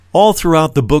All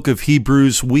throughout the book of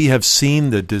Hebrews, we have seen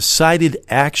the decided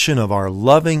action of our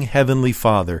loving Heavenly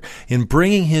Father in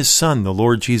bringing His Son, the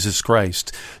Lord Jesus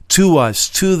Christ, to us,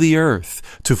 to the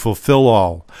earth, to fulfill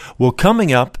all. Well,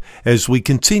 coming up, as we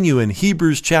continue in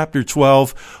Hebrews chapter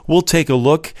 12, we'll take a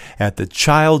look at the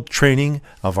child training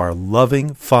of our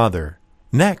loving Father.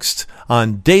 Next,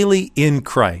 on Daily in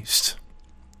Christ.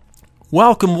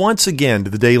 Welcome once again to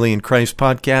the Daily in Christ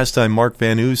podcast. I'm Mark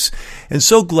Van Oos, and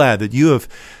so glad that you have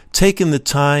taken the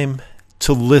time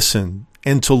to listen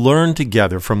and to learn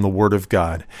together from the Word of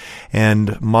God.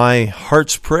 And my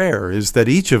heart's prayer is that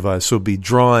each of us will be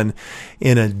drawn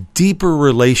in a deeper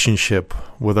relationship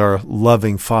with our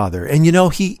loving Father. And you know,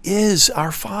 He is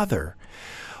our Father,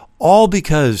 all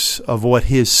because of what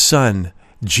His Son,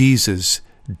 Jesus,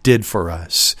 did for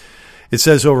us. It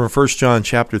says over in 1 John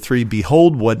chapter 3,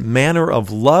 "Behold, what manner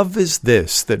of love is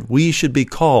this, that we should be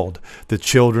called the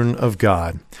children of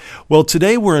God." Well,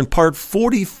 today we're in part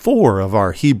 44 of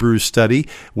our Hebrews study.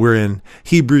 We're in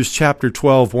Hebrews chapter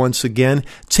 12 once again,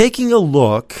 taking a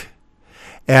look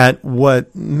at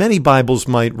what many Bibles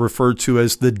might refer to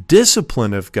as the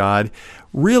discipline of God.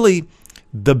 Really,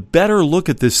 the better look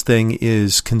at this thing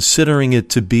is considering it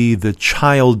to be the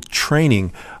child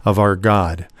training of our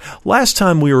God. Last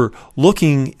time we were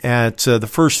looking at the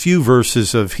first few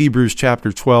verses of Hebrews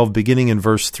chapter 12, beginning in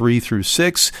verse 3 through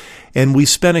 6, and we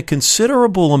spent a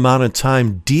considerable amount of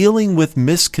time dealing with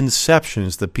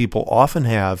misconceptions that people often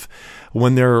have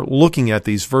when they're looking at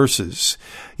these verses.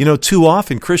 You know, too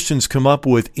often Christians come up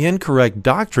with incorrect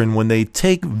doctrine when they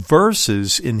take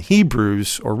verses in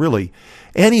Hebrews, or really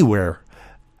anywhere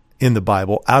in the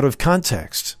Bible, out of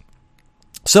context.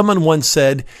 Someone once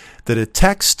said that a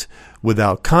text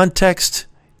without context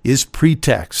is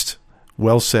pretext.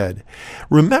 Well said.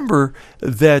 Remember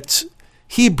that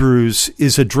Hebrews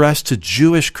is addressed to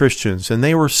Jewish Christians, and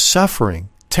they were suffering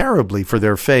terribly for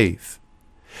their faith.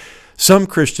 Some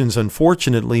Christians,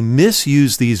 unfortunately,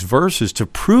 misuse these verses to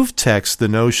proof text the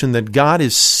notion that God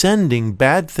is sending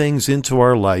bad things into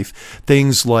our life,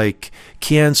 things like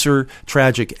cancer,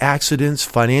 tragic accidents,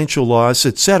 financial loss,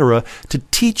 etc., to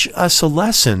teach us a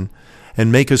lesson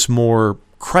and make us more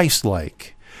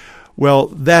Christ-like. Well,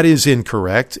 that is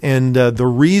incorrect, and the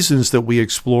reasons that we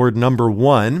explored, number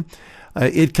one,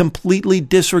 it completely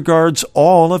disregards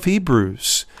all of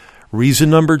Hebrews. Reason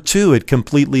number two, it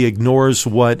completely ignores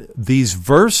what these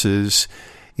verses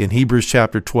in Hebrews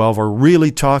chapter 12 are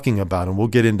really talking about, and we'll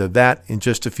get into that in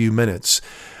just a few minutes.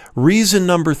 Reason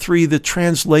number three, the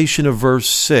translation of verse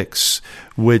 6,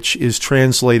 which is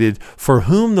translated, "For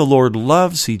whom the Lord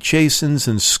loves, He chastens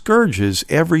and scourges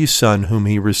every son whom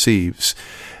He receives."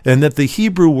 And that the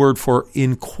Hebrew word for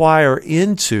inquire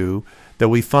into that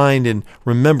we find in,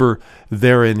 remember,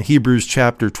 there in Hebrews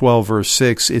chapter 12, verse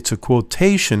 6, it's a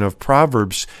quotation of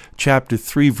Proverbs chapter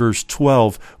 3, verse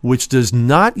 12, which does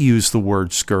not use the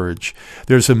word scourge.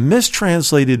 There's a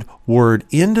mistranslated word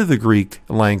into the Greek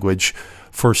language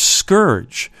for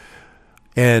scourge.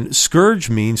 And scourge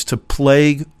means to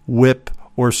plague, whip,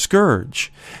 or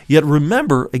scourge. Yet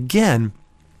remember, again,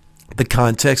 the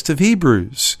context of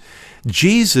Hebrews.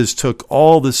 Jesus took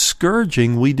all the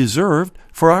scourging we deserved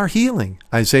for our healing.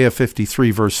 Isaiah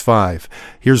 53, verse 5.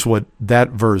 Here's what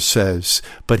that verse says.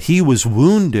 "But He was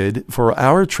wounded for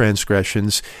our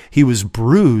transgressions. He was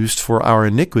bruised for our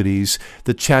iniquities.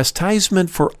 The chastisement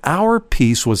for our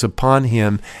peace was upon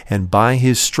Him, and by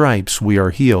His stripes we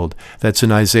are healed." That's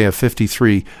in Isaiah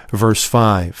 53, verse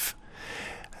 5.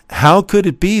 How could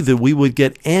it be that we would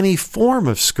get any form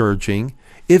of scourging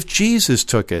if Jesus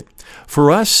took it?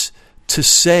 For us to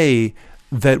say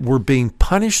that we're being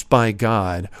punished by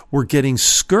God, we're getting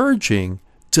scourging,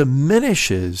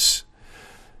 diminishes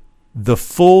the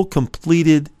full,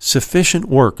 completed, sufficient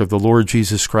work of the Lord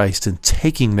Jesus Christ in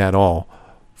taking that all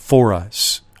for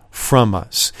us, from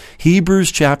us.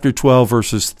 Hebrews chapter 12,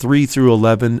 verses 3 through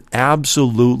 11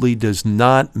 absolutely does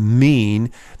not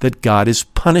mean that God is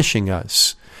punishing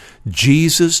us.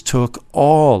 Jesus took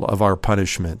all of our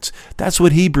punishment. That's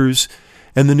what Hebrews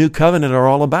and the New Covenant are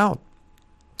all about.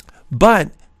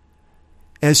 But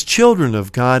as children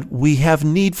of God, we have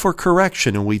need for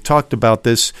correction, and we talked about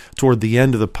this toward the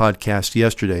end of the podcast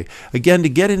yesterday. Again, to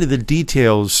get into the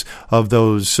details of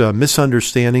those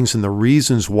misunderstandings and the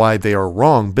reasons why they are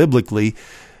wrong biblically,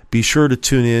 be sure to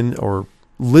tune in or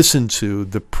listen to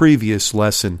the previous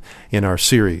lesson in our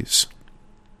series.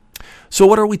 So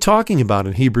what are we talking about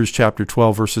in Hebrews chapter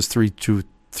 12, verses 3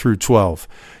 through 12?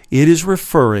 It is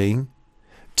referring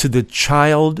to the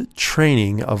child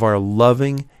training of our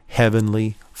loving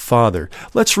Heavenly Father.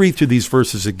 Let's read through these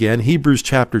verses again. Hebrews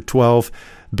chapter 12,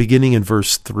 beginning in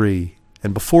verse 3.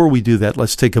 And before we do that,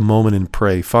 let's take a moment and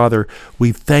pray. Father,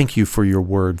 we thank you for your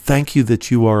word. Thank you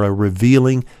that you are a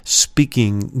revealing,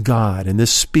 speaking God. And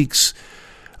this speaks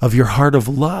of your heart of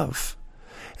love.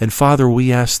 And Father,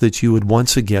 we ask that you would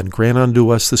once again grant unto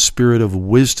us the spirit of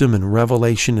wisdom and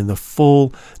revelation in the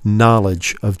full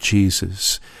knowledge of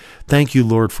Jesus. Thank you,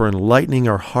 Lord, for enlightening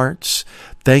our hearts.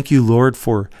 Thank you, Lord,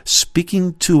 for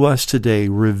speaking to us today,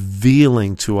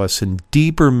 revealing to us in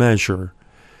deeper measure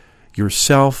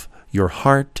yourself, your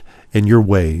heart, and your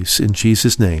ways. In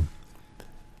Jesus' name,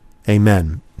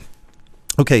 amen.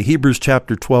 Okay, Hebrews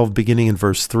chapter 12, beginning in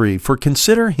verse 3. For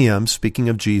consider him, speaking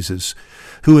of Jesus,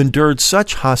 who endured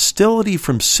such hostility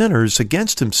from sinners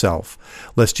against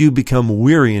himself, lest you become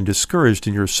weary and discouraged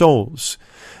in your souls.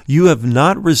 You have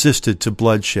not resisted to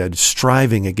bloodshed,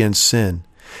 striving against sin,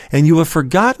 and you have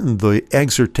forgotten the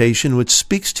exhortation which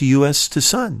speaks to you as to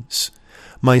sons.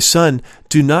 My son,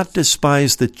 do not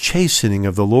despise the chastening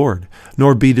of the Lord,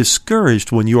 nor be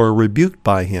discouraged when you are rebuked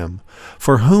by him.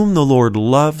 For whom the Lord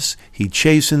loves, he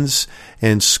chastens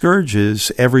and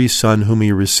scourges every son whom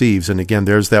he receives. And again,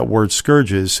 there's that word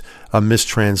scourges, a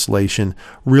mistranslation,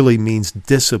 really means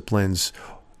disciplines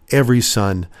every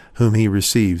son whom he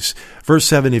receives. Verse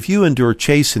 7, if you endure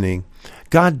chastening,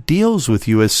 God deals with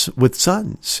you as with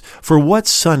sons. For what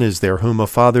son is there whom a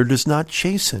father does not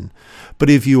chasten? But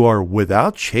if you are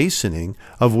without chastening,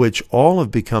 of which all have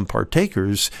become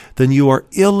partakers, then you are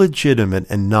illegitimate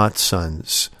and not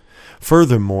sons.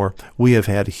 Furthermore, we have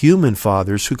had human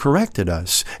fathers who corrected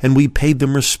us, and we paid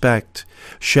them respect.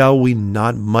 Shall we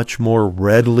not much more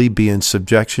readily be in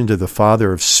subjection to the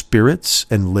Father of spirits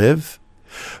and live?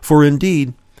 For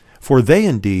they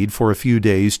indeed for a few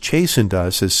days chastened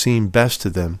us as seemed best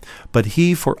to them, but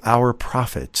he for our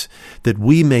profit, that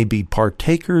we may be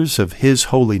partakers of his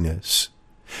holiness.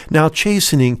 Now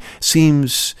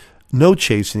seems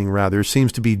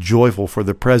to be joyful for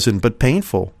the present, but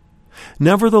painful.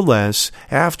 Nevertheless,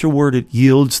 afterward it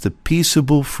yields the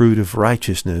peaceable fruit of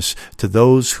righteousness to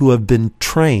those who have been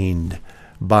trained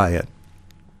by it.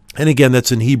 And again,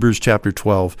 that's in Hebrews chapter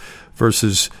 12,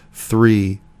 verses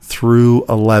 3 through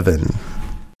 11.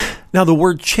 Now, the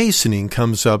word chastening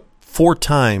comes up 4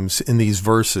 times in these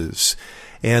verses,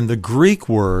 and the Greek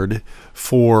word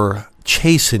for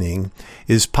chastening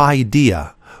is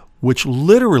paideia, which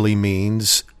literally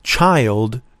means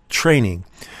child training.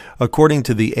 According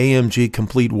to the AMG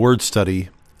Complete Word Study,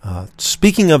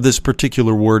 speaking of this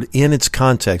particular word in its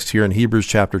context here in Hebrews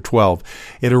chapter 12,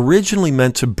 it originally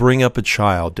meant to bring up a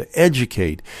child, to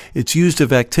educate. It's used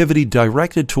of activity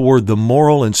directed toward the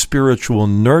moral and spiritual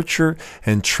nurture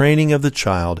and training of the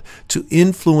child to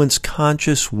influence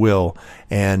conscious will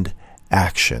and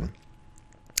action.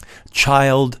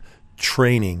 Child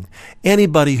training.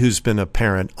 Anybody who's been a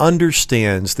parent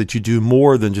understands that you do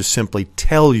more than just simply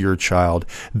tell your child.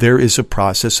 There is a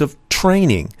process of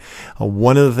training.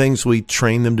 One of the things we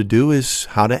train them to do is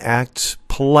how to act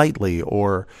politely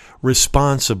or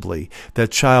responsibly. That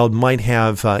child might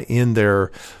have in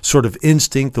their sort of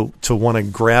instinct to want to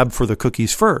grab for the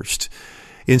cookies first,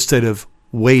 instead of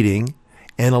waiting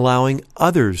and allowing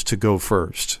others to go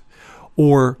first.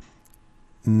 Or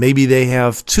maybe they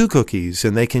have 2 cookies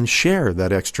and they can share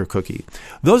that extra cookie.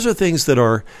 Those are things that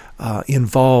are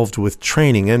involved with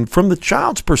training. And from the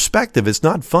child's perspective, it's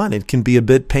not fun. It can be a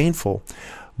bit painful.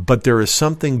 But there is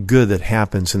something good that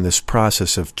happens in this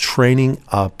process of training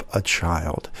up a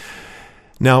child.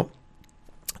 Now,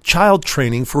 child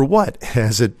training for what?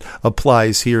 As it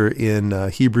applies here in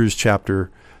Hebrews chapter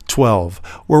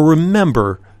 12. Well,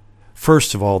 remember,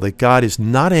 first of all, that God is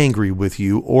not angry with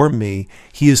you or me.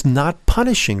 He is not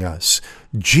punishing us.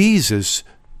 Jesus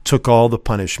took all the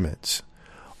punishments.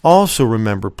 Also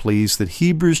remember, please, that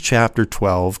Hebrews chapter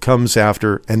 12 comes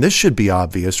after, and this should be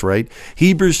obvious, right?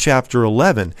 Hebrews chapter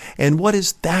 11. And what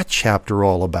is that chapter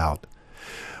all about?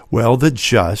 Well, the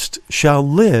just shall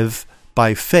live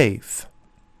by faith.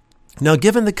 Now,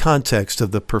 given the context of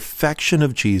the perfection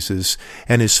of Jesus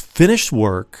and his finished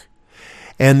work,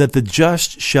 and that the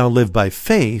just shall live by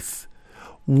faith,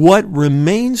 what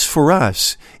remains for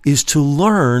us is to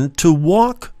learn to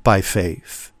walk by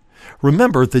faith.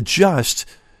 Remember, the just,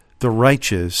 the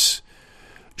righteous,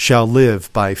 shall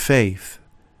live by faith.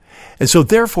 And so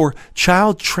therefore,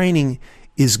 child training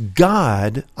is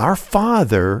God, our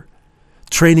Father,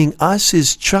 training us,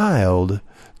 his child,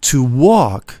 to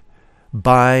walk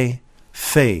by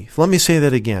faith. Let me say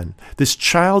that again. This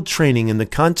child training in the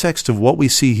context of what we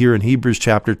see here in Hebrews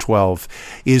chapter 12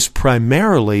 is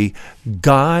primarily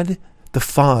God the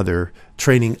Father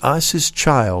training us, his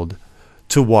child,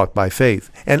 to walk by faith.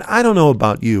 And I don't know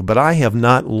about you, but I have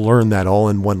not learned that all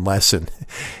in one lesson.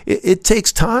 It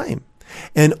takes time.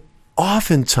 And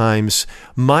oftentimes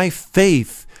my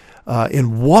faith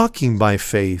in walking by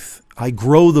faith, I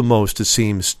grow the most, it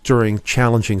seems, during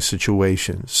challenging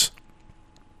situations.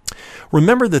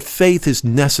 Remember that faith is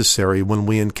necessary when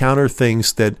we encounter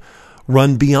things that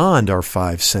run beyond our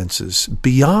five senses,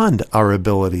 beyond our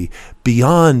ability,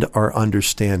 beyond our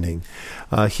understanding.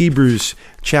 Hebrews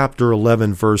chapter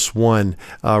 11, verse 1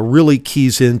 really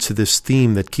keys into this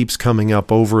theme that keeps coming up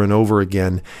over and over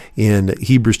again in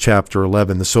Hebrews chapter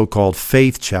 11, the so-called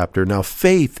faith chapter. Now,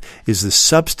 faith is the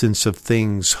substance of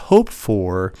things hoped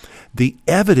for, the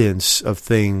evidence of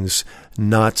things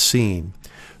not seen.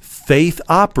 Faith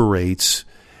operates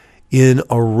in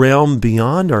a realm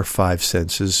beyond our five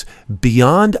senses,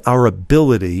 beyond our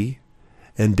ability,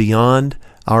 and beyond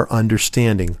our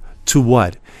understanding. To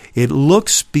what? It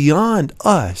looks beyond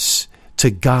us to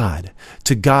God,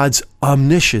 to God's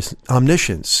omniscience,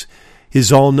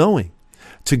 His all-knowing,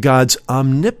 to God's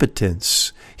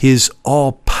omnipotence, His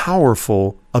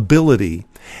all-powerful ability,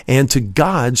 and to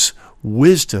God's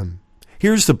wisdom.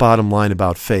 Here's the bottom line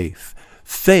about faith.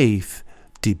 Faith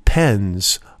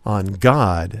depends on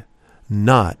God,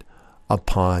 not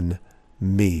upon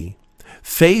me.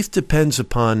 Faith depends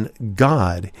upon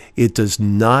God. It does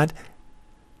not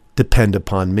depend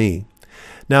upon me.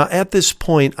 Now, at this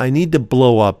point, I need to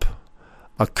blow up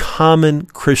a common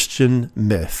Christian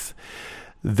myth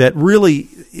that really,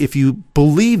 if you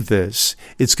believe this,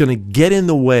 it's going to get in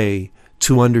the way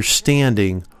to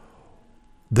understanding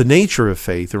the nature of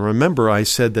faith. And remember, I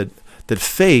said that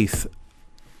faith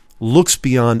looks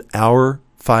beyond our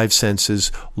five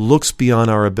senses, looks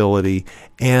beyond our ability,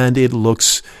 and it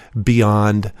looks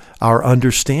beyond our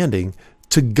understanding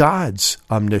to God's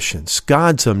omniscience,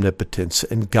 God's omnipotence,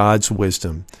 and God's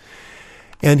wisdom.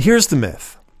 And here's the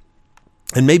myth.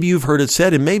 And maybe you've heard it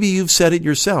said, and maybe you've said it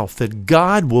yourself, that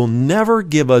God will never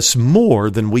give us more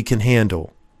than we can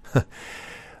handle.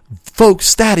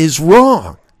 Folks, that is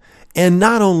wrong. And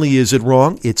not only is it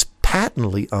wrong, it's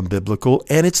patently unbiblical,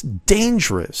 and it's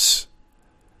dangerous.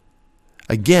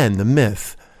 Again, the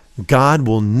myth, God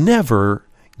will never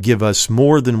give us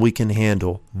more than we can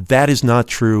handle. That is not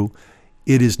true.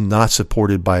 It is not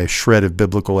supported by a shred of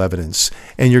biblical evidence.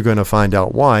 And you're going to find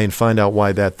out why, and find out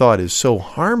why that thought is so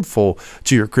harmful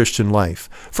to your Christian life.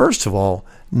 First of all,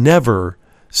 never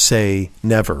say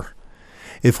never.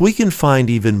 If we can find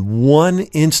even one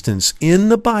instance in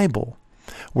the Bible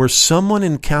where someone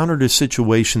encountered a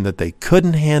situation that they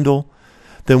couldn't handle,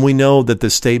 then we know that the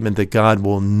statement that God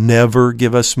will never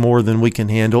give us more than we can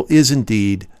handle is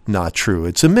indeed not true.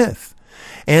 It's a myth,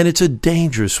 and it's a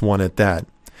dangerous one at that.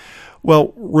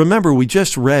 Well, remember, we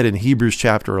just read in Hebrews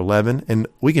chapter 11, and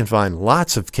we can find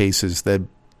lots of cases that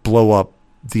blow up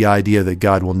the idea that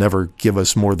God will never give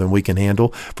us more than we can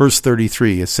handle. Verse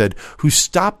 33, it said, "Who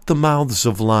stopped the mouths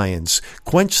of lions,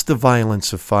 quenched the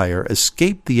violence of fire,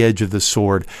 escaped the edge of the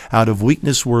sword, out of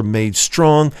weakness were made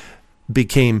strong,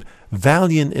 became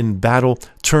valiant in battle,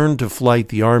 turned to flight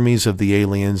the armies of the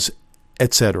aliens,"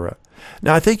 etc.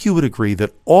 Now, I think you would agree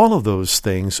that all of those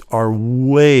things are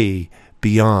way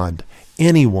beyond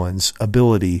anyone's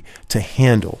ability to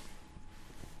handle.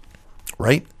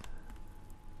 Right?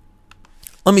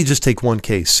 Let me just take one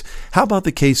case. How about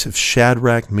the case of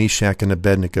Shadrach, Meshach, and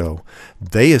Abednego?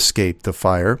 They escaped the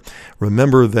fire.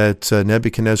 Remember that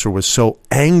Nebuchadnezzar was so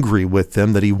angry with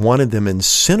them that he wanted them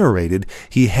incinerated.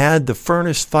 He had the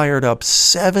furnace fired up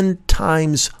 7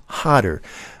 times hotter.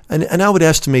 And I would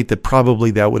estimate that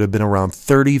probably that would have been around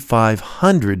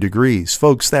 3,500 degrees.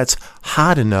 Folks, that's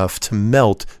hot enough to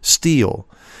melt steel.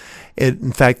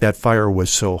 In fact, that fire was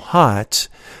so hot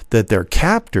that their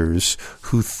captors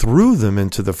who threw them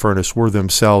into the furnace were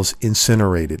themselves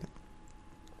incinerated.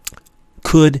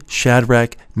 Could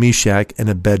Shadrach, Meshach, and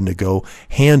Abednego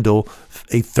handle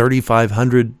a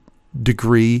 3,500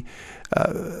 degree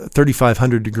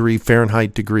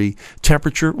Fahrenheit degree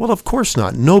temperature? Well, of course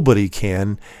not. Nobody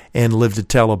can, and live to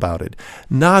tell about it.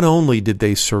 Not only did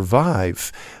they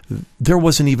survive, there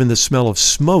wasn't even the smell of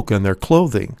smoke on their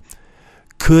clothing.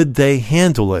 Could they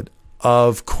handle it?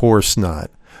 Of course not.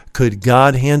 Could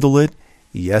God handle it?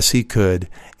 Yes, He could,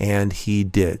 and He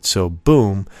did. So,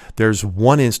 boom, there's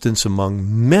one instance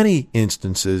among many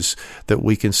instances that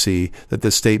we can see that the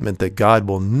statement that God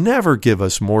will never give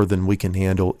us more than we can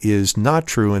handle is not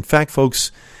true. In fact,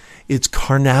 folks, it's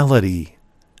carnality,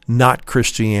 not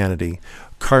Christianity.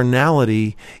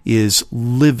 Carnality is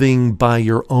living by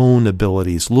your own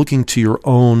abilities, looking to your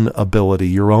own ability,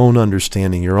 your own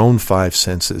understanding, your own 5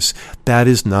 senses. That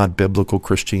is not biblical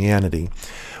Christianity.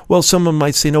 Well, someone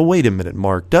might say, no, wait a minute,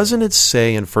 Mark. Doesn't it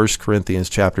say in 1 Corinthians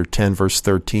chapter 10, verse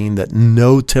 13, that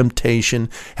no temptation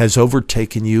has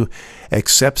overtaken you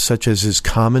except such as is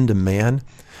common to man?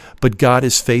 But God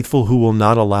is faithful, who will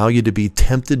not allow you to be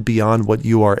tempted beyond what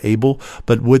you are able,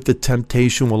 but with the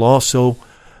temptation will also...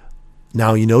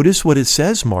 Now, you notice what it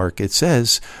says, Mark. It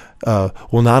says,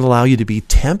 will not allow you to be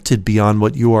tempted beyond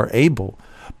what you are able,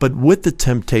 but with the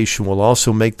temptation will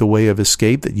also make the way of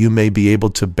escape that you may be able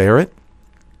to bear it.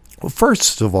 Well,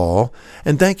 first of all,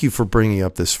 and thank you for bringing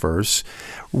up this verse,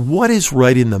 what is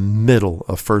right in the middle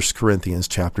of 1 Corinthians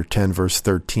chapter 10, verse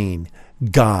 13?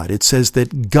 God. It says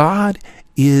that God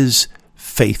is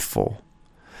faithful.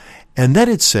 And then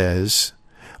it says,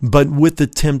 but with the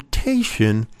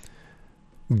temptation,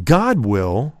 God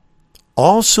will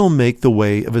also make the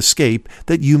way of escape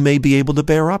that you may be able to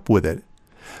bear up with it.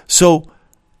 So,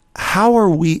 how are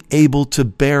we able to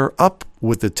bear up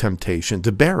with the temptation,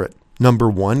 to bear it? Number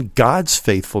one, God's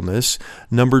faithfulness.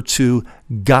 Number two,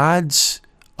 God's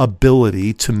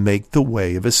ability to make the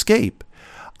way of escape.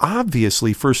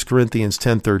 Obviously, 1 Corinthians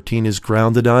 10:13 is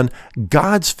grounded on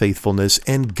God's faithfulness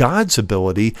and God's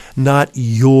ability, not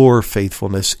your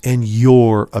faithfulness and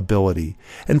your ability.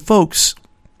 And folks,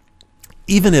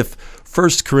 even if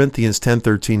 1 Corinthians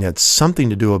 10:13 had something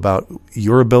to do about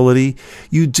your ability,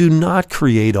 you do not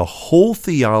create a whole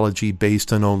theology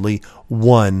based on only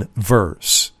one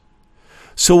verse.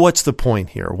 So what's the point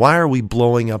here? Why are we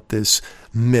blowing up this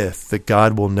myth that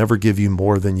God will never give you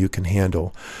more than you can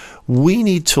handle? We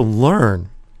need to learn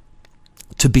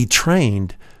to be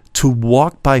trained to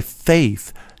walk by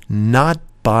faith, not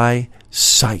by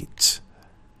sight.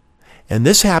 And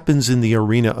this happens in the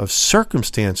arena of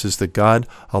circumstances that God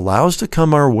allows to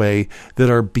come our way that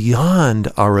are beyond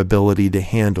our ability to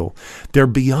handle. They're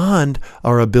beyond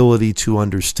our ability to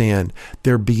understand.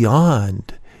 They're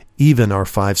beyond even our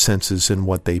five senses and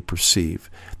what they perceive.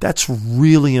 That's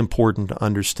really important to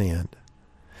understand.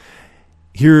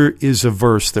 Here is a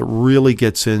verse that really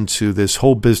gets into this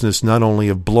whole business, not only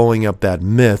of blowing up that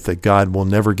myth that God will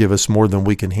never give us more than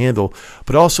we can handle,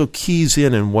 but also keys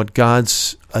in on what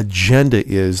God's agenda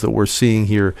is that we're seeing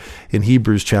here in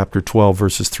Hebrews chapter 12,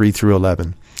 verses 3 through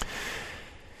 11.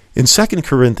 In 2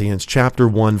 Corinthians chapter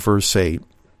 1, verse 8,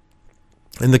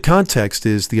 and the context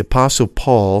is the Apostle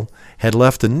Paul had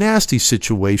left a nasty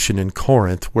situation in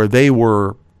Corinth where they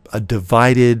were a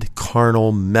divided,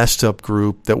 carnal, messed up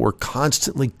group that were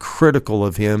constantly critical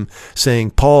of him,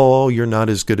 saying, Paul, you're not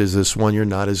as good as this one, you're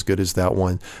not as good as that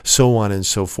one, so on and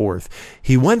so forth.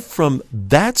 He went from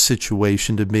that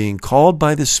situation to being called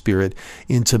by the Spirit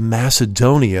into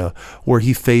Macedonia, where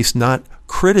he faced not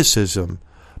criticism,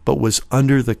 but was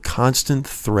under the constant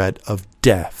threat of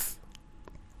death.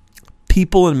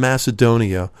 People in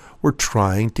Macedonia were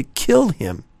trying to kill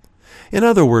him. In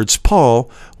other words,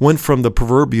 Paul went from the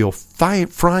proverbial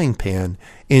frying pan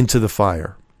into the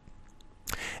fire.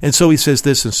 And so he says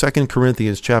this in 2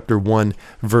 Corinthians chapter 1,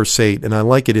 verse 8, and I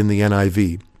like it in the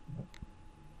NIV.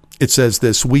 It says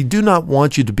this, we do not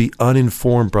want you to be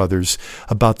uninformed, brothers,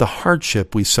 about the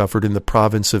hardship we suffered in the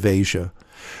province of Asia.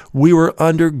 We were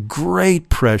under great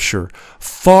pressure,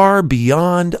 far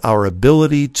beyond our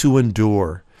ability to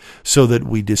endure, so that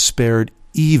we despaired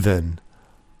even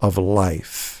of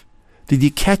life. Did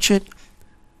you catch it?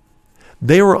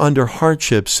 They were under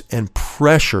hardships and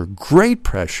pressure, great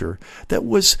pressure, that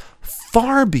was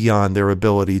far beyond their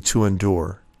ability to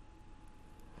endure.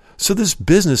 So this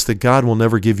business that God will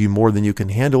never give you more than you can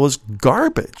handle is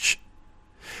garbage.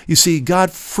 You see,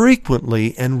 God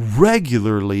frequently and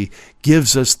regularly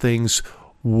gives us things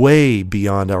way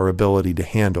beyond our ability to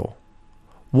handle.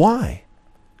 Why?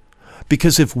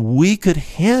 Because if we could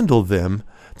handle them,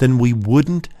 then we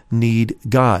wouldn't need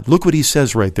God. Look what he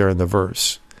says right there in the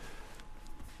verse.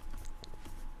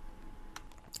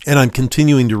 And I'm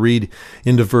continuing to read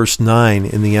into verse 9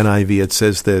 in the NIV. It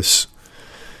says this.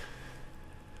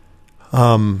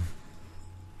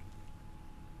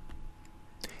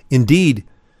 Indeed,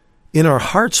 in our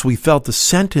hearts we felt the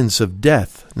sentence of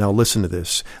death. Now listen to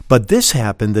this. But this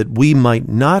happened that we might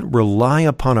not rely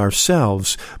upon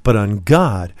ourselves, but on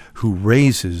God who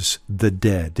raises the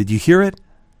dead. Did you hear it?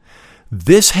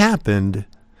 This happened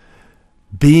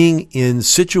being in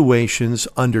situations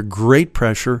under great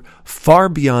pressure, far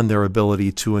beyond their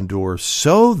ability to endure,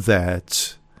 so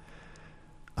that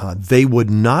they would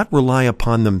not rely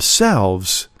upon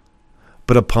themselves,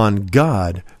 but upon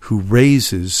God who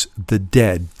raises the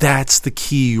dead. That's the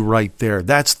key right there.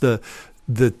 That's the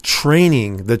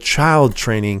training, the child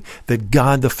training that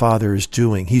God the Father is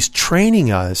doing. He's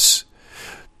training us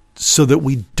so that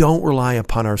we don't rely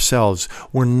upon ourselves.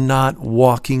 We're not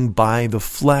walking by the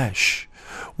flesh.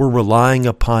 We're relying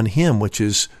upon Him, which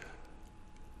is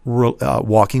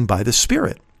walking by the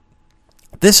Spirit.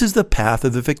 This is the path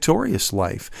of the victorious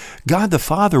life. God the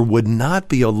Father would not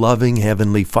be a loving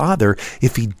Heavenly Father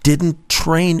if He didn't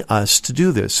train us to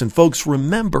do this. And folks,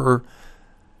 remember,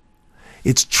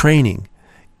 it's training.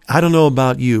 I don't know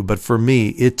about you, but for me,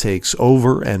 it takes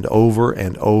over and over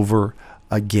and over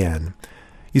again.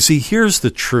 You see, here's the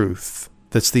truth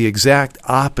that's the exact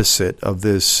opposite of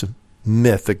this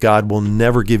myth that God will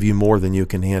never give you more than you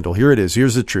can handle. Here it is.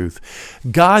 Here's the truth.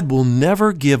 God will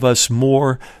never give us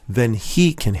more than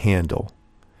He can handle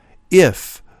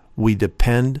if we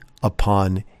depend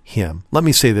upon Him. Let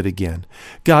me say that again.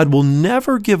 God will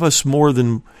never give us more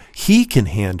than He can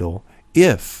handle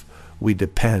if we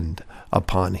depend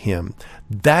upon Him.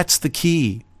 That's the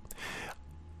key.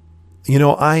 You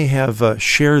know, I have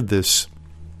shared this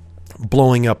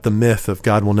blowing up the myth of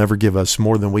God will never give us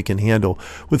more than we can handle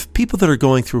with people that are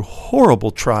going through horrible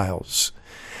trials.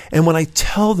 And when I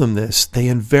tell them this, they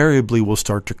invariably will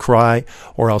start to cry,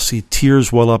 or I'll see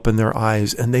tears well up in their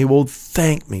eyes, and they will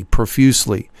thank me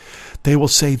profusely. They will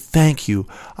say, "Thank you.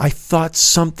 I thought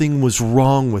something was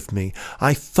wrong with me.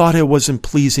 I thought I wasn't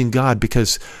pleasing God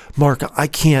because, Mark, I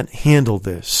can't handle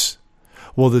this."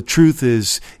 Well, the truth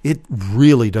is, it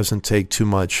really doesn't take too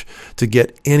much to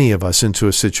get any of us into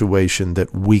a situation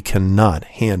that we cannot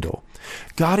handle.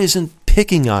 God isn't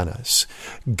picking on us.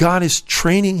 God is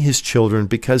training His children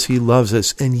because He loves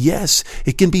us. And yes,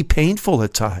 it can be painful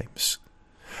at times,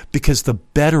 because the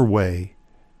better way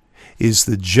is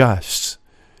the just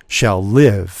shall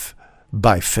live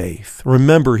by faith.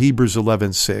 Remember Hebrews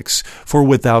 11:6, for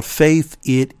without faith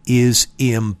it is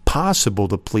impossible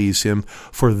to please Him,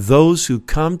 for those who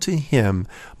come to Him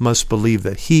must believe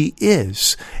that He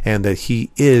is, and that He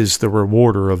is the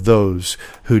rewarder of those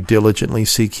who diligently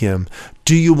seek Him.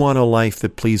 Do you want a life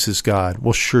that pleases God?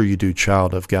 Well, sure you do,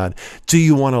 child of God. Do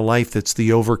you want a life that's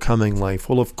the overcoming life?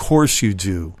 Well, of course you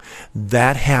do.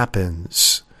 That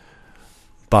happens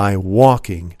by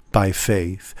walking by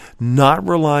faith, not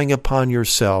relying upon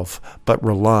yourself, but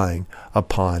relying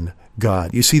upon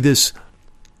God. You see, this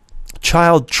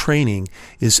child training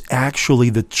is actually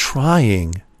the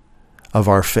trying of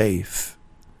our faith.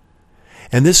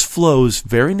 And this flows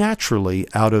very naturally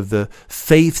out of the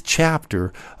faith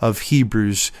chapter of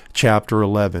Hebrews chapter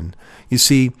 11. You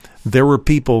see, there were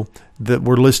people that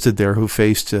were listed there who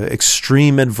faced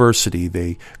extreme adversity.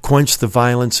 They quenched the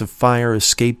violence of fire,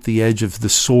 escaped the edge of the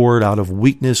sword, out of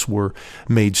weakness were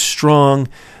made strong.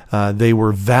 They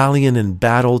were valiant in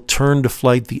battle, turned to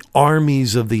flight the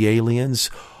armies of the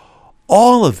aliens.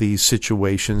 All of these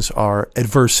situations are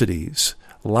adversities.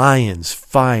 Lions,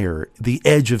 fire, the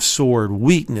edge of sword,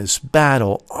 weakness,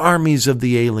 battle, armies of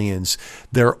the aliens.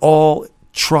 They're all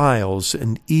trials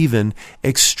and even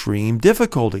extreme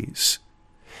difficulties.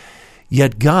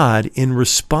 Yet God, in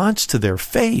response to their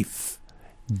faith,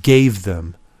 gave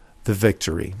them the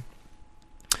victory.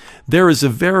 There is a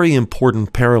very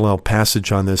important parallel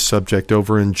passage on this subject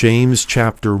over in James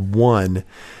chapter 1,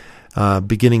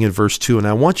 beginning in verse 2. And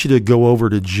I want you to go over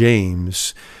to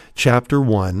James chapter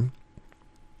 1,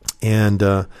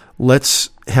 and let's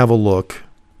have a look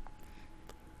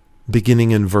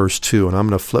beginning in verse 2. And I'm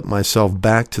going to flip myself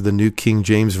back to the New King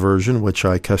James Version, which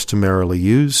I customarily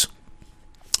use.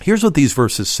 Here's what these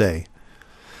verses say.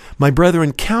 My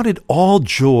brethren, count it all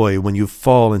joy when you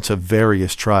fall into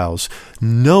various trials,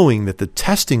 knowing that the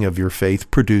testing of your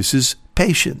faith produces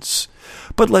patience.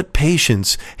 But let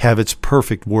patience have its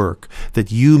perfect work,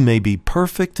 that you may be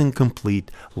perfect and complete,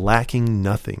 lacking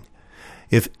nothing.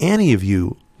 If any of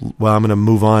you, well, I'm going to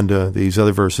move on to these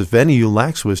other verses. If any of you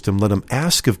lacks wisdom, let him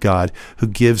ask of God, who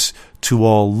gives to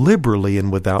all liberally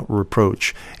and without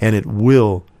reproach, and it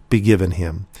will be given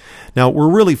him. Now, we're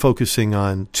really focusing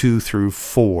on 2 through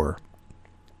 4.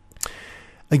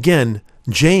 Again,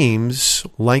 James,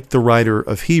 like the writer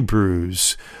of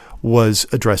Hebrews, was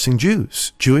addressing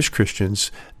Jews, Jewish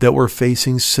Christians that were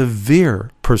facing severe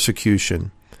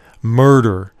persecution,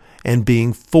 murder, and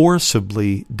being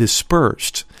forcibly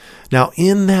dispersed. Now,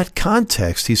 in that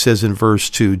context, he says in verse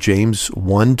 2, James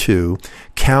 1:2,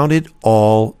 count it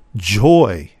all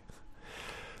joy.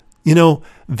 You know,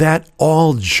 that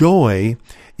all joy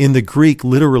in the Greek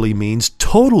literally means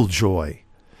total joy.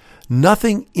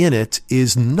 Nothing in it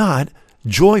is not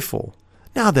joyful.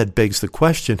 Now that begs the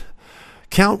question,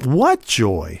 count what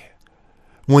joy?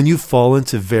 When you fall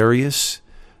into various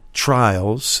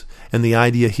trials, and the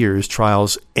idea here is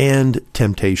trials and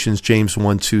temptations. James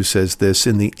 1:2 says this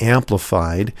in the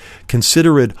Amplified,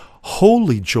 consider it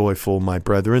wholly joyful, my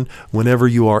brethren, whenever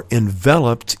you are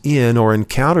enveloped in or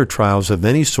encounter trials of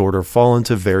any sort or fall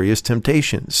into various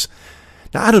temptations.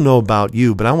 Now, I don't know about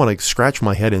you, but I want to scratch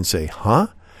my head and say, huh?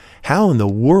 How in the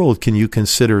world can you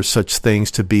consider such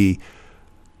things to be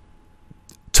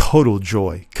total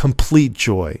joy, complete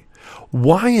joy?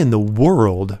 Why in the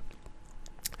world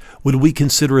would we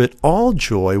consider it all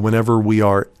joy whenever we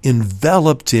are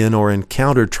enveloped in or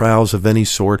encounter trials of any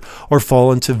sort or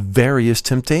fall into various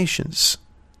temptations?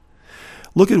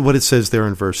 Look at what it says there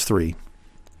in verse 3.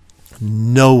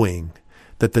 Knowing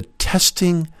that the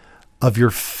testing of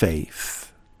your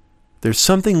faith. There's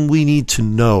something we need to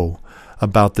know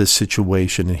about this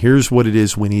situation. And here's what it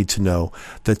is we need to know.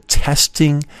 The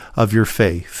testing of your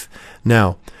faith.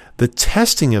 Now, the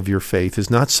testing of your faith is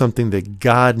not something that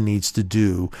God needs to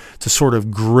do to sort of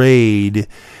grade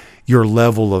your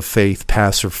level of faith,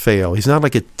 pass or fail. He's not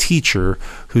like a teacher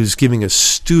who's giving a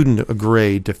student a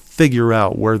grade to figure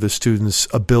out where the student's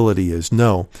ability is.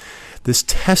 No, this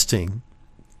testing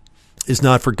is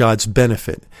not for God's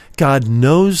benefit. God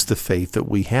knows the faith that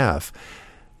we have.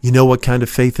 You know what kind of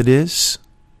faith it is?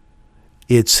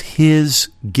 It's His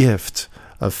gift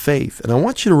of faith. And I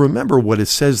want you to remember what it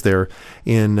says there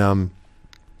in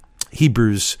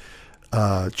Hebrews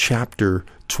chapter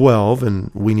 12,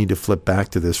 and we need to flip back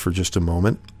to this for just a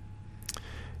moment.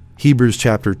 Hebrews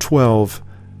chapter 12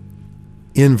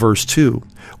 in verse 2,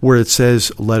 where it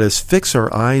says, "Let us fix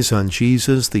our eyes on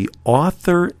Jesus, the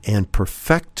author and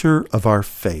perfecter of our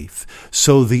faith."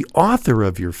 So the author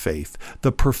of your faith,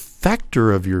 the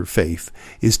perfecter of your faith,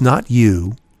 is not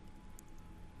you.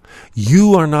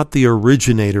 You are not the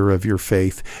originator of your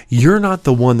faith. You're not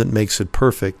the one that makes it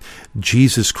perfect.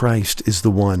 Jesus Christ is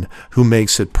the one who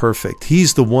makes it perfect.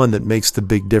 He's the one that makes the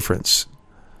big difference.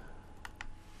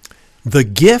 The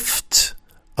gift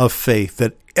of faith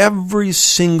that every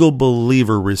single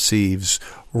believer receives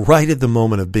right at the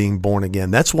moment of being born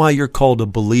again. That's why you're called a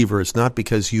believer. It's not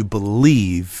because you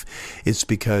believe. It's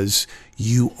because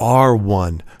you are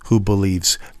one who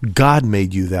believes. God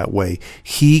made you that way.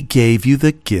 He gave you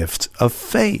the gift of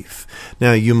faith.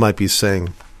 Now, you might be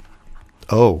saying,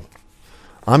 oh,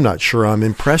 I'm not sure I'm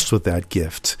impressed with that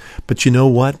gift. But you know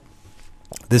what?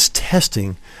 This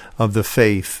testing of the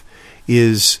faith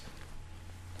is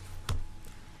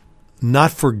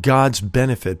not for God's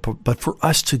benefit, but for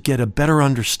us to get a better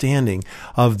understanding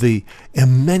of the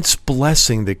immense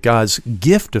blessing that God's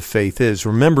gift of faith is.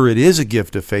 Remember, it is a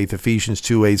gift of faith. Ephesians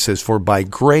 2:8 says, "For by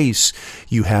grace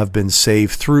you have been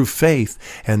saved through faith,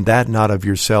 and that not of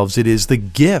yourselves." It is the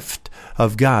gift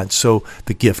of God. So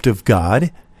the gift of God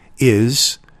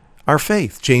is our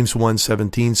faith. James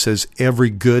 1:17 says, "Every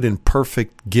good and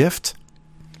perfect gift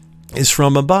is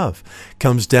from above,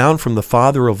 comes down from the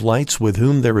Father of lights, with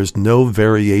whom there is no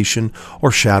variation or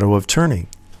shadow of turning."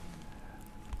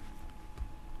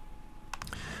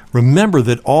 Remember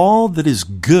that all that is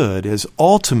good has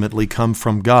ultimately come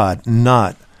from God,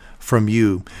 not from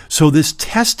you. So this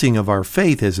testing of our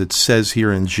faith, as it says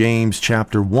here in James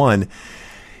chapter 1,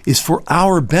 is for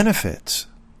our benefit.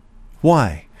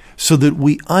 Why? So that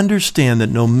we understand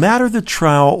that no matter the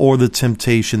trial or the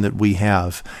temptation that we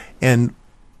have, and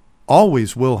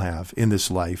always will have in this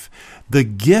life, the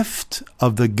gift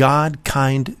of the God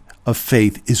kind of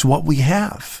faith is what we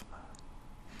have.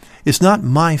 It's not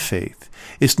my faith.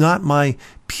 It's not my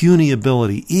puny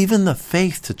ability. Even the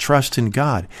faith to trust in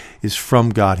God is from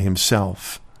God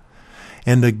Himself.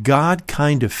 And the God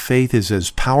kind of faith is as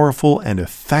powerful and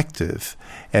effective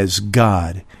as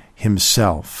God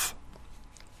Himself.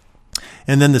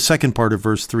 And then the second part of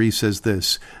verse 3 says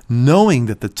this, "Knowing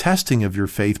that the testing of your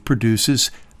faith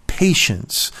produces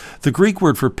patience." The Greek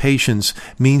word for patience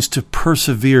means to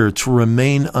persevere, to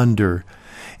remain under.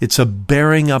 It's a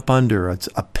bearing up under. It's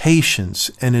a patience,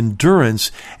 an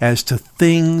endurance as to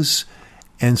things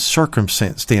and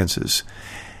circumstances.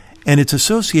 And it's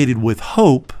associated with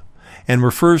hope and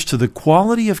refers to the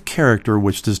quality of character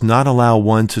which does not allow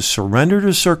one to surrender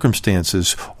to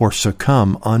circumstances or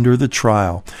succumb under the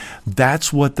trial.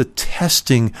 That's what the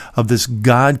testing of this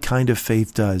God kind of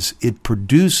faith does. It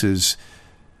produces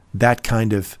that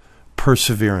kind of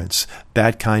perseverance,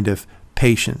 that kind of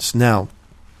patience. Now,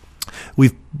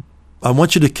 I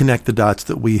want you to connect the dots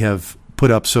that we have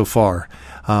put up so far,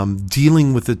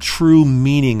 dealing with the true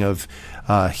meaning of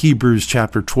Hebrews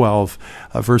chapter 12,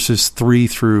 verses 3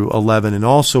 through 11, and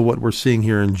also what we're seeing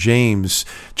here in James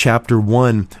chapter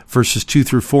 1, verses 2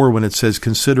 through 4, when it says,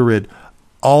 "Consider it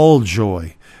all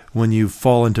joy when you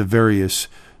fall into various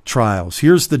trials."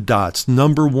 Here's the dots.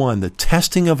 Number one, the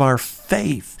testing of our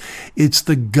faith. It's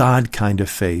the God kind of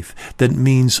faith that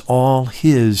means all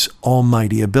His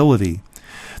almighty ability.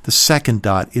 The second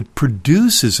dot, it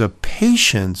produces a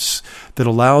patience that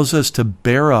allows us to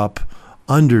bear up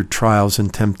under trials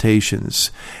and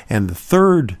temptations. And the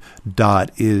third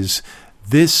dot is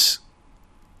this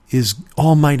is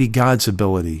Almighty God's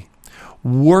ability,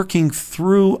 working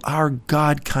through our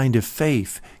God kind of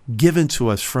faith given to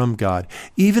us from God,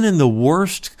 even in the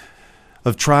worst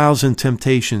of trials and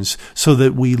temptations, so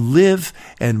that we live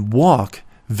and walk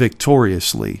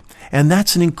victoriously. And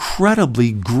that's an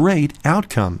incredibly great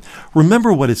outcome.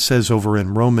 Remember what it says over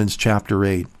in Romans chapter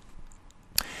 8.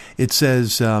 It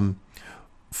says, beginning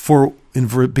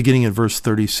in verse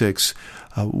 36,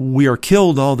 we are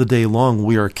killed all the day long.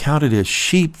 We are counted as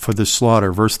sheep for the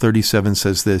slaughter. Verse 37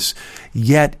 says this,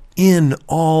 yet in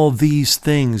all these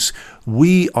things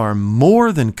we are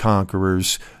more than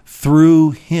conquerors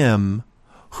through him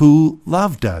who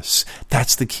loved us.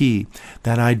 That's the key.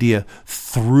 That idea,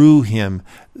 through him,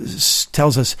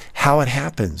 tells us how it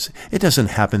happens. It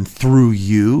doesn't happen through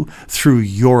you, through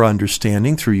your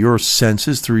understanding, through your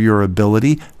senses, through your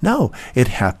ability. No, it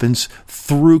happens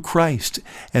through Christ.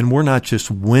 And we're not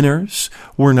just winners.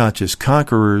 We're not just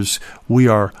conquerors. We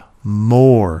are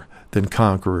more than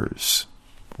conquerors.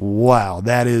 Wow,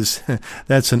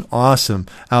 that's an awesome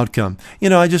outcome.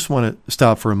 I just want to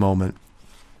stop for a moment.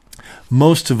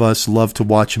 Most of us love to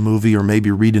watch a movie or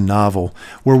maybe read a novel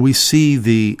where we see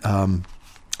the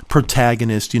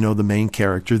protagonist, the main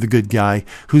character, the good guy,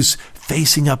 who's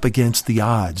facing up against the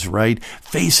odds, right?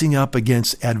 Facing up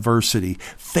against adversity,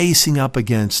 facing up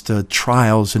against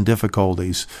trials and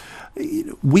difficulties.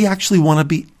 We actually want to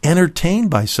be entertained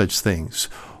by such things.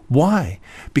 Why?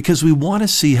 Because we want to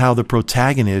see how the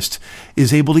protagonist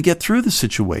is able to get through the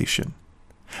situation.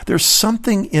 There's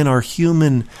something in our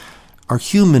humanness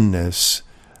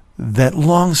that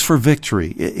longs for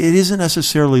victory. It isn't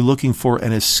necessarily looking for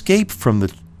an escape from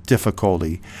the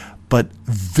difficulty, but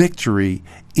victory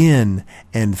in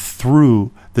and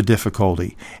through the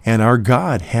difficulty. And our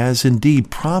God has indeed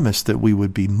promised that we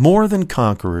would be more than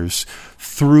conquerors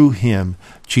through him,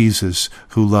 Jesus,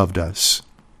 who loved us.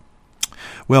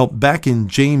 Well, back in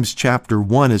James chapter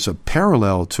 1 is a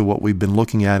parallel to what we've been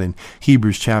looking at in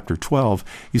Hebrews chapter 12.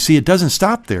 You see, it doesn't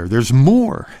stop there. There's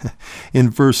more. In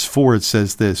verse 4 it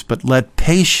says this, but let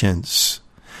patience.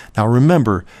 Now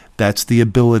remember, that's the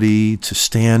ability to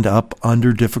stand up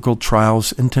under difficult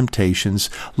trials and temptations.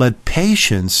 Let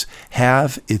patience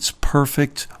have its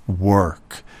perfect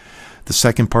work. The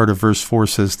second part of verse 4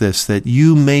 says this, that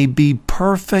you may be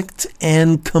perfect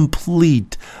and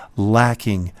complete,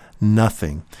 lacking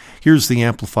nothing. Here's the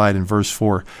Amplified in verse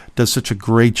 4. Does such a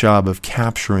great job of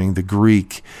capturing the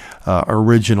Greek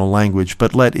original language.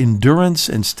 But let endurance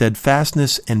and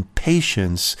steadfastness and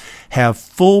patience have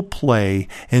full play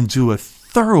and do a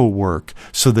thorough work,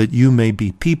 so that you may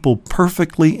be people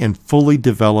perfectly and fully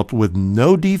developed with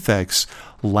no defects,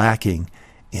 lacking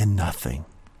in nothing.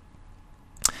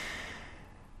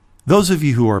 Those of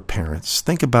you who are parents,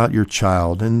 think about your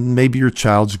child, and maybe your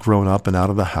child's grown up and out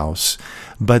of the house,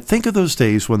 but think of those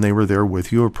days when they were there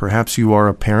with you, or perhaps you are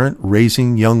a parent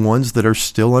raising young ones that are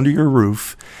still under your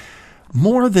roof.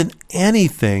 More than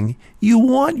anything, you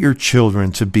want your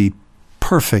children to be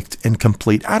perfect and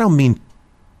complete. I don't mean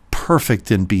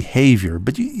perfect in behavior,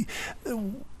 but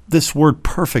this word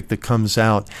perfect that comes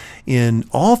out in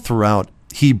all throughout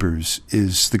Hebrews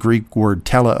is the Greek word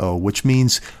teleo, which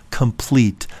means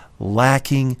complete,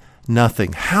 lacking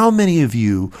nothing. How many of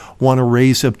you want to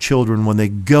raise up children when they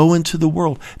go into the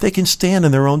world, they can stand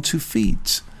on their own 2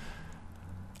 feet?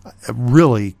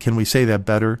 Really, can we say that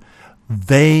better?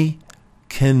 They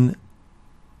can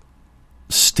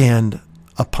stand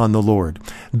upon the Lord.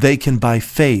 They can, by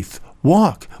faith,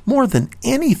 walk. More than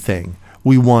anything,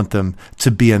 we want them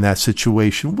to be in that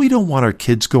situation. We don't want our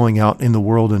kids going out in the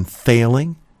world and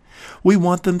failing. We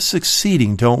want them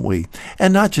succeeding, don't we?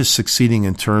 And not just succeeding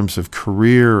in terms of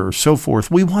career or so forth.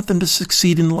 We want them to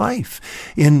succeed in life,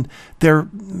 in their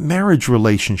marriage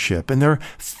relationship, in their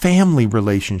family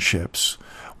relationships.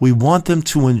 We want them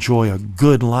to enjoy a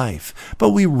good life,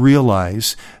 but we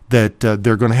realize that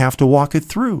they're going to have to walk it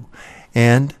through.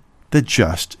 And the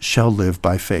just shall live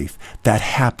by faith. That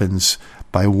happens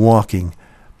by walking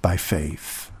by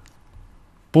faith.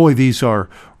 Boy, these are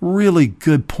really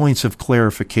good points of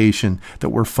clarification that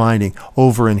we're finding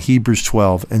over in Hebrews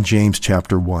 12 and James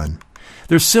chapter 1.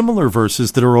 There's similar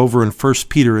verses that are over in 1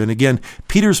 Peter. And again,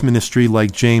 Peter's ministry,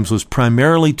 like James, was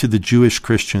primarily to the Jewish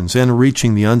Christians and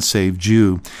reaching the unsaved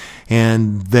Jew.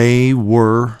 And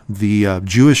the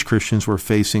Jewish Christians were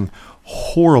facing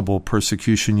horrible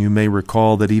persecution. You may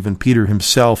recall that even Peter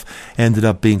himself ended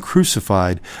up being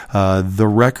crucified. The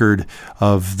record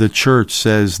of the church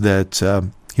says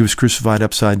that he was crucified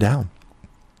upside down.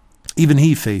 Even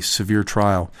he faced severe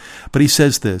trial. But he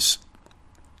says this,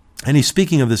 And he's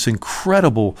speaking of this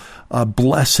incredible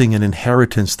blessing and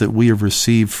inheritance that we have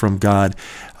received from God.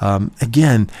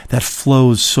 Again, that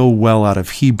flows so well out of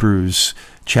Hebrews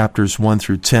chapters 1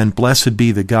 through 10. Blessed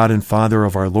be the God and Father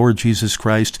of our Lord Jesus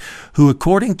Christ, who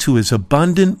according to his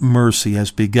abundant mercy has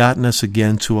begotten us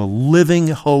again to a living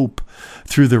hope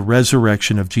through the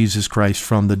resurrection of Jesus Christ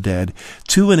from the dead,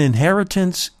 to an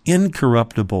inheritance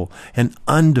incorruptible and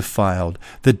undefiled,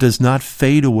 that does not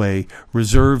fade away,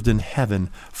 reserved in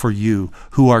heaven for you,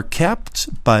 who are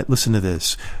kept by, listen to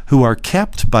this, who are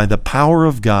kept by the power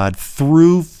of God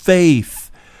through faith,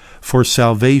 for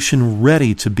salvation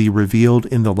ready to be revealed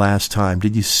in the last time.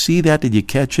 Did you see that? Did you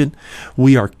catch it?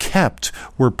 We are kept,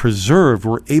 we're preserved,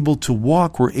 we're able to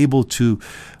walk, we're able to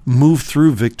move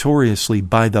through victoriously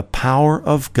by the power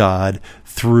of God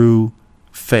through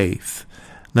faith.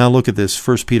 Now look at this,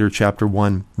 1 Peter chapter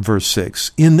 1, verse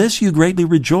 6. In this you greatly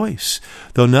rejoice,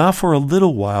 though now for a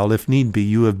little while, if need be,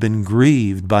 you have been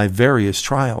grieved by various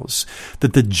trials,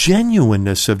 that the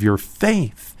genuineness of your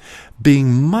faith,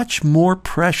 being much more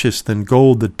precious than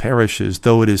gold that perishes,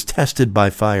 though it is tested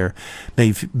by fire,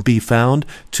 may be found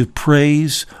to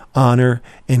praise, honor,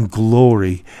 and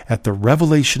glory at the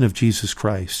revelation of Jesus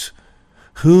Christ,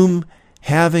 whom,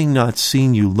 having not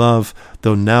seen, you love,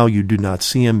 though now you do not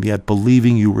see him, yet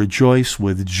believing you rejoice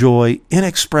with joy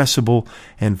inexpressible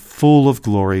and full of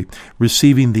glory,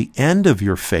 receiving the end of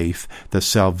your faith, the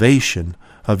salvation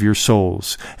of your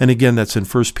souls. And again, that's in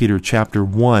 1 Peter chapter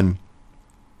 1,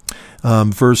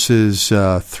 verses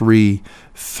 3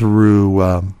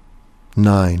 through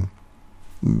 9,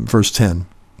 verse 10.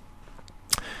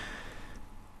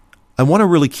 I want to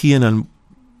really key in on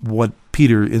what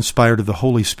Peter, inspired of the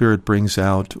Holy Spirit, brings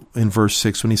out in verse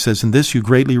 6 when he says, in this you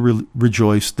greatly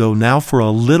rejoice, though now for a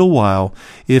little while,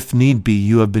 if need be,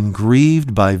 you have been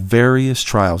grieved by various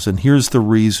trials. And here's the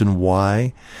reason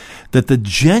why. That the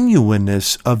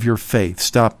genuineness of your faith,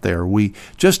 stop there. We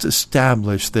just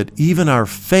established that even our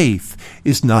faith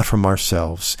is not from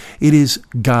ourselves. It is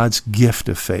God's gift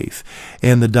of faith.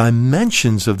 And the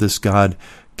dimensions of this God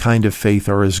kind of faith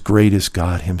are as great as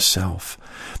God himself.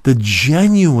 The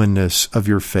genuineness of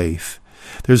your faith,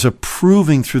 there's a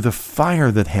proving through the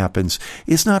fire that happens.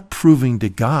 It's not proving to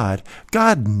God.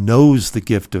 God knows the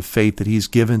gift of faith that he's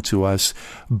given to us,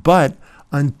 but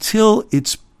until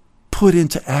it's put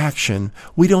into action,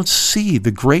 we don't see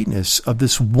the greatness of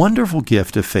this wonderful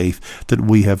gift of faith that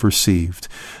we have received.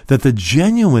 That the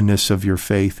genuineness of your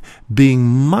faith, being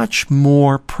much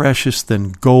more precious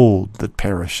than gold that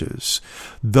perishes,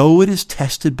 though it is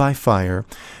tested by fire,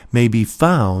 may be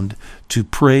found to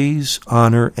praise,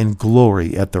 honor, and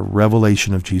glory at the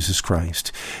revelation of Jesus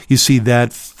Christ. You see,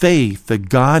 that faith, the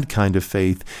God kind of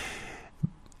faith,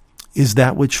 is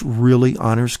that which really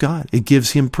honors God. It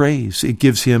gives him praise. It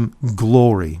gives him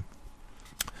glory.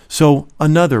 So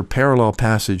another parallel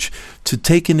passage to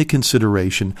take into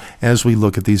consideration as we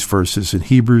look at these verses in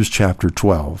Hebrews chapter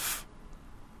 12.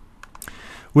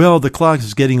 Well, the clock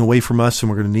is getting away from us, and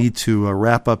we're going to need to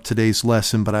wrap up today's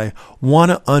lesson, but I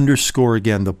want to underscore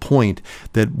again the point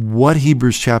that what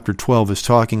Hebrews chapter 12 is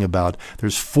talking about.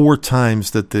 There's 4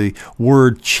 times that the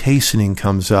word chastening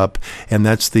comes up, and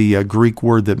that's the Greek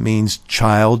word that means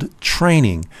child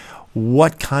training.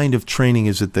 What kind of training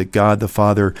is it that God the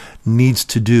Father needs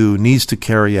to do, needs to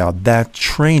carry out? That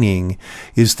training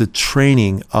is the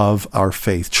training of our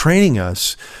faith, training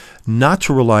us not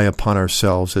to rely upon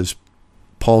ourselves, as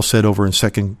Paul said over in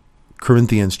 2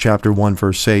 Corinthians chapter 1,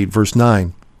 verse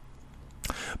 9,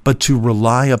 but to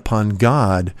rely upon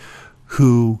God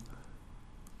who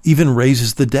even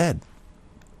raises the dead.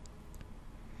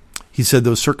 He said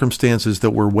those circumstances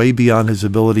that were way beyond his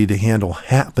ability to handle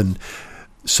happened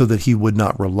so that he would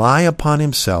not rely upon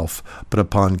himself, but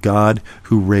upon God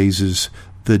who raises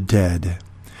the dead.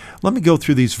 Let me go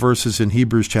through these verses in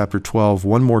Hebrews chapter 12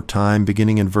 one more time,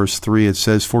 beginning in verse 3. It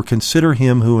says, for consider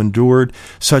him who endured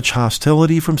such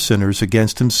hostility from sinners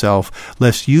against himself,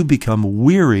 lest you become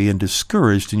weary and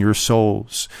discouraged in your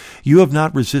souls. You have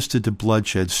not resisted to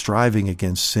bloodshed, striving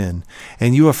against sin,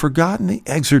 and you have forgotten the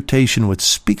exhortation which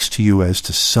speaks to you as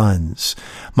to sons.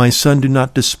 My son, do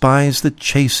not despise the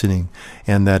chastening,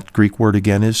 and that Greek word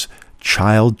again is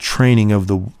child training of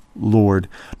the Lord,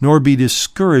 nor be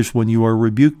discouraged when you are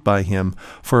rebuked by him.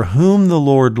 For whom the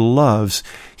Lord loves,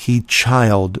 he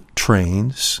child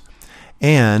trains.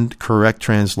 And, correct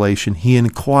translation, he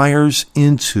inquires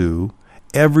into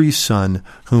every son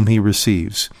whom he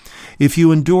receives. If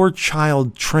you endure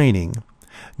child training,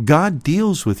 God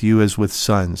deals with you as with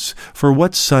sons. For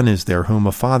what son is there whom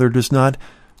a father does not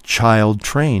child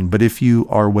train? But if you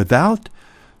are without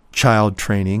child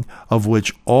training, of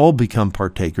which all become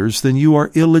partakers, then you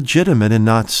are illegitimate and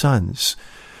not sons.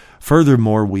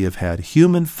 Furthermore, we have had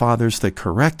human fathers that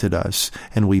corrected us,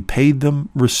 and we paid them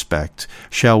respect.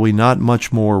 Shall we not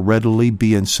much more readily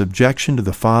be in subjection to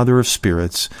the Father of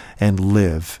spirits and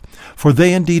live? For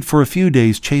they indeed for a few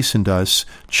days chastened us,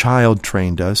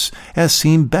 child-trained us, as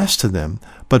seemed best to them,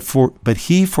 but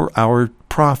he for our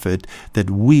profit,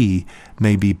 that we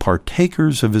may be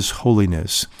partakers of his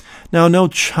holiness. Now no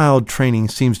child training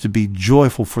seems to be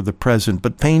joyful for the present,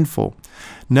 but painful.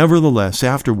 Nevertheless,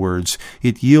 afterwards,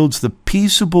 it yields the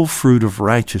peaceable fruit of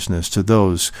righteousness to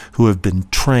those who have been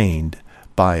trained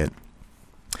by it.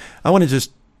 I want to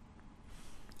just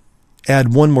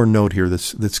add one more note here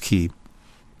that's key,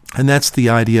 and that's the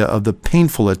idea of the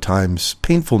painfulness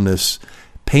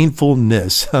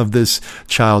of this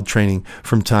child training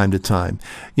from time to time.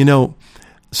 You know,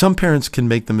 some parents can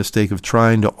make the mistake of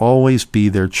trying to always be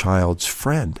their child's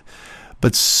friend.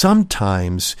 But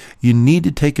sometimes you need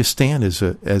to take a stand as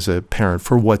a parent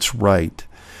for what's right.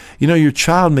 You know, your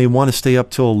child may want to stay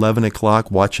up till 11 o'clock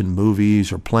watching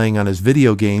movies or playing on his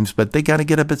video games, but they got to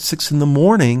get up at 6 in the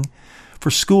morning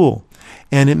for school.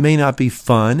 And it may not be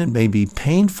fun, it may be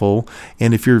painful,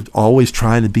 and if you're always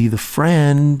trying to be the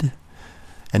friend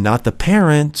and not the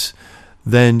parent,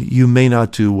 then you may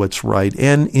not do what's right,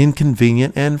 and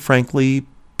inconvenient and frankly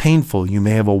painful. You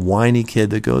may have a whiny kid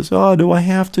that goes, "Oh, do I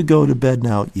have to go to bed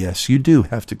now?" Yes, you do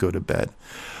have to go to bed.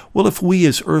 Well, if we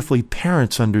as earthly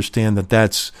parents understand that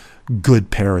that's good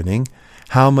parenting,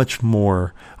 how much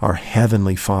more our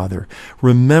Heavenly Father?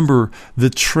 Remember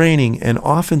the training, and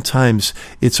oftentimes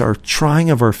it's our trying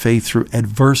of our faith through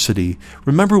adversity.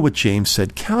 Remember what James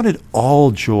said, count it all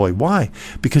joy. Why?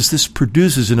 Because this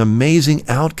produces an amazing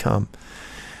outcome.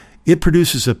 It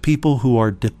produces a people who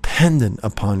are dependent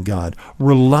upon God,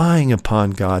 relying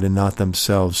upon God and not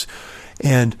themselves.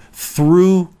 And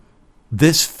through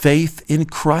this faith in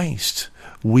Christ,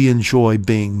 we enjoy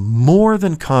being more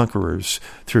than conquerors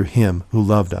through Him who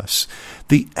loved us.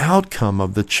 The outcome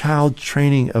of the child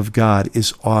training of God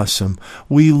is awesome.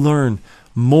 We learn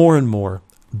more and more,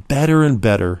 better and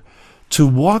better, to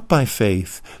walk by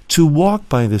faith, to walk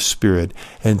by the Spirit,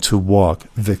 and to walk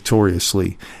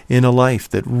victoriously in a life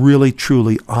that really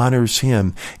truly honors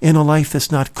Him, in a life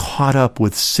that's not caught up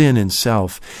with sin and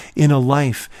self, in a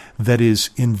life that is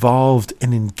involved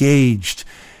and engaged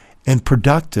and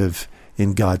productive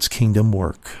in God's kingdom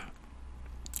work.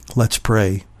 Let's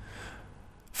pray.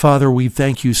 Father, we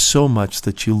thank you so much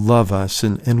that you love us,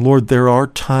 and Lord, there are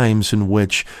times in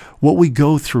which what we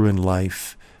go through in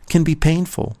life can be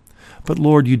painful. But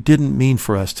Lord, you didn't mean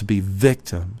for us to be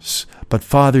victims, but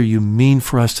Father, you mean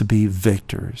for us to be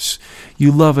victors.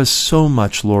 You love us so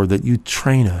much, Lord, that you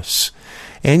train us,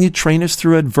 and you train us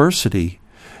through adversity,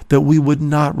 that we would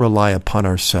not rely upon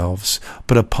ourselves,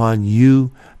 but upon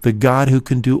you, the God who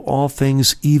can do all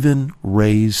things, even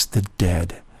raise the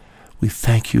dead. We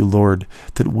thank you, Lord,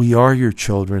 that we are your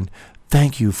children.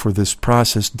 Thank you for this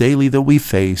process daily that we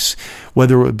face,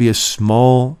 whether it would be a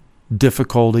small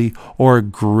difficulty or a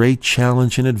great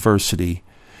challenge and adversity.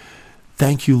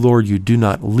 Thank you, Lord, you do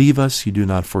not leave us, you do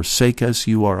not forsake us.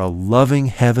 You are a loving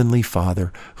Heavenly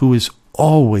Father who is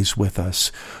always with us,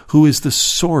 who is the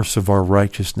source of our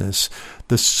righteousness,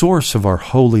 the source of our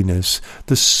holiness,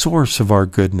 the source of our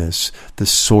goodness, the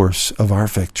source of our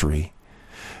victory.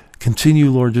 Continue,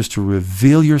 Lord, just to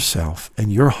reveal yourself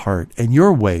and your heart and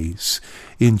your ways.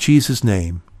 In Jesus'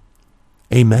 name,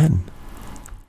 amen.